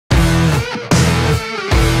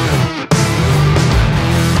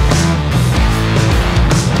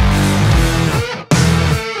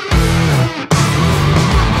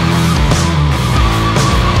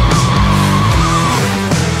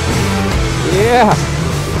Yeah.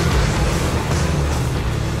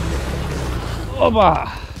 Oba.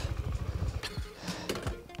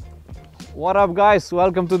 What up guys,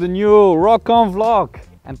 welcome to the new Rock-On vlog.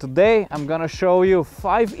 And today I'm gonna show you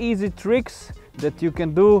 5 easy tricks that you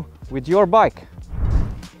can do with your bike.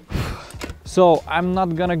 So I'm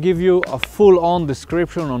not gonna give you a full-on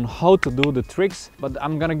description on how to do the tricks, but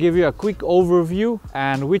I'm gonna give you a quick overview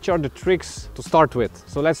and which are the tricks to start with.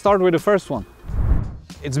 So let's start with the first one.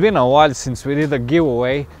 It's been a while since we did a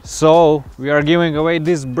giveaway, so we are giving away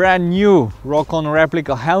this brand new Rock-On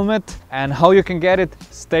replica helmet, and how you can get it,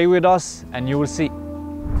 stay with us and you will see.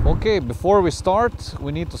 Okay, before we start,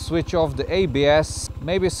 we need to switch off the ABS.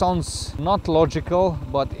 Maybe it sounds not logical,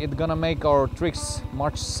 but it's gonna make our tricks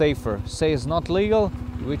much safer. Say it's not legal,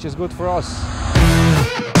 which is good for us.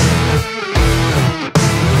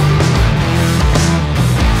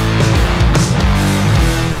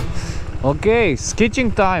 Okay,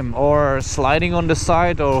 skitching time, or sliding on the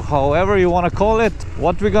side, or however you want to call it.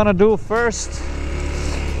 What we're gonna do first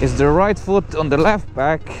is the right foot on the left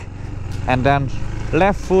back and then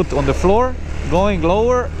left foot on the floor, going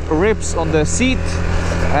lower, ribs on the seat,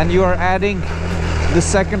 and you are adding the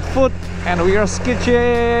second foot and we are skitching.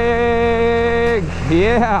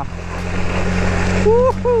 Yeah.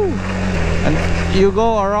 Woohoo! And you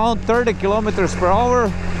go around 30 kilometers per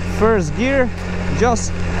hour, first gear,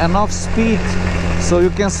 just enough speed so you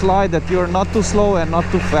can slide that you're not too slow and not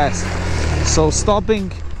too fast. So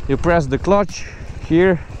stopping, you press the clutch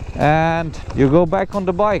here and you go back on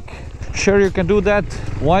the bike. Sure, you can do that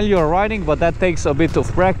while you're riding, but that takes a bit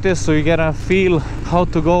of practice, so you're gonna feel how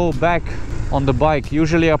to go back on the bike.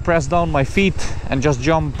 Usually I press down my feet and just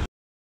jump